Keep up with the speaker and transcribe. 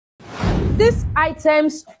this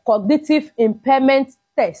items cognitive impairment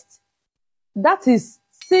test, that is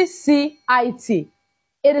CCIT.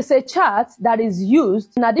 It is a chart that is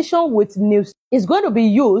used in addition with news. It's going to be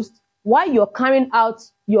used while you're carrying out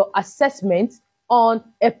your assessment on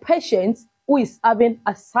a patient who is having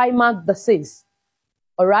Alzheimer's disease.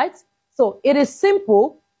 All right? So it is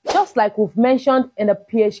simple, just like we've mentioned in the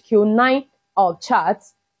PHQ-9 chart.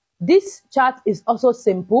 This chart is also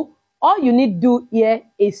simple. All you need to do here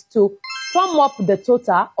is to sum up the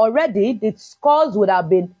total. Already, the scores would have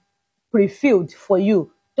been pre-filled for you.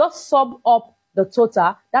 Just sum up the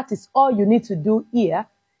total. That is all you need to do here.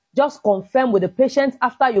 Just confirm with the patient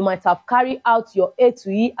after you might have carried out your A to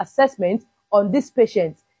E assessment on this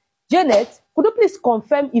patient. Janet, could you please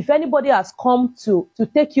confirm if anybody has come to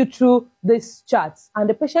take you through this chart and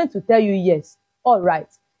the patient will tell you yes? All right.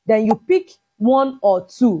 Then you pick one or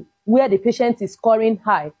two where the patient is scoring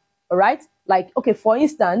high. All right. Like, okay, for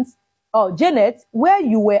instance, Janet, where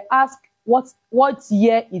you were asked what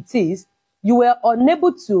year it is, you were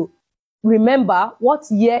unable to remember what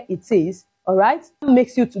year it is. All right. That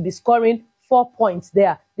makes you to be scoring 4 points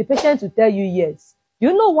there. The patient will tell you yes. Do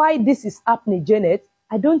you know why this is happening, Janet?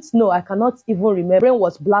 I don't know. I cannot even remember. Brain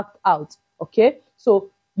was blacked out. Okay.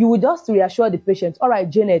 So you will just reassure the patient. All right,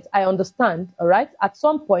 Janet, I understand. All right. At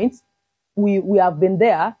some point, we have been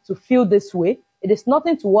there to feel this way. It is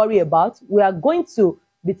nothing to worry about. We are going to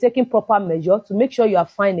be taking proper measure to make sure you are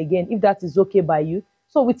fine again, if that is okay by you.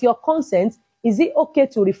 So with your consent, is it okay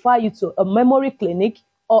to refer you to a memory clinic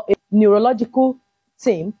or a neurological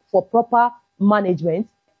team for proper management?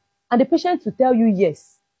 And the patient will tell you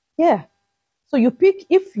yes. Yeah. So you pick,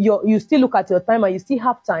 if you still look at your time and you still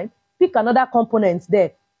have time, pick another component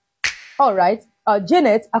there. All right.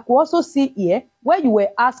 Janet, I could also see here where you were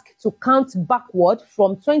asked to count backward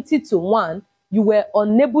from 20 to 1. You were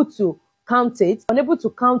unable to count it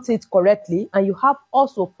correctly, and you have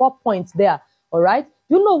also 4 points there. All right.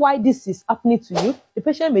 Do you know why this is happening to you? The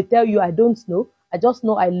patient may tell you, I don't know. I just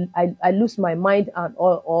know I lose my mind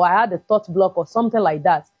or I had a thought block or something like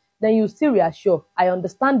that. Then you still reassure, I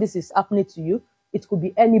understand this is happening to you. It could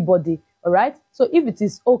be anybody. All right. So if it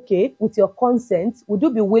is okay with your consent, would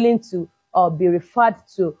you be willing to be referred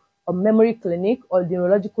to a memory clinic or the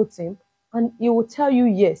neurological team? And he will tell you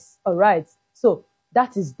yes. All right. So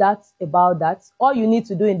that is that about that. All you need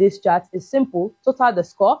to do in this chart is simple. Total the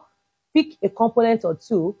score, pick a component or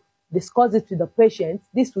two, discuss it with the patient.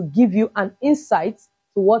 This will give you an insight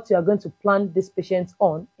to what you are going to plan this patient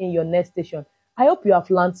on in your next station. I hope you have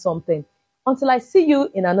learned something. Until I see you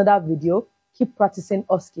in another video, keep practicing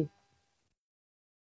OSCE.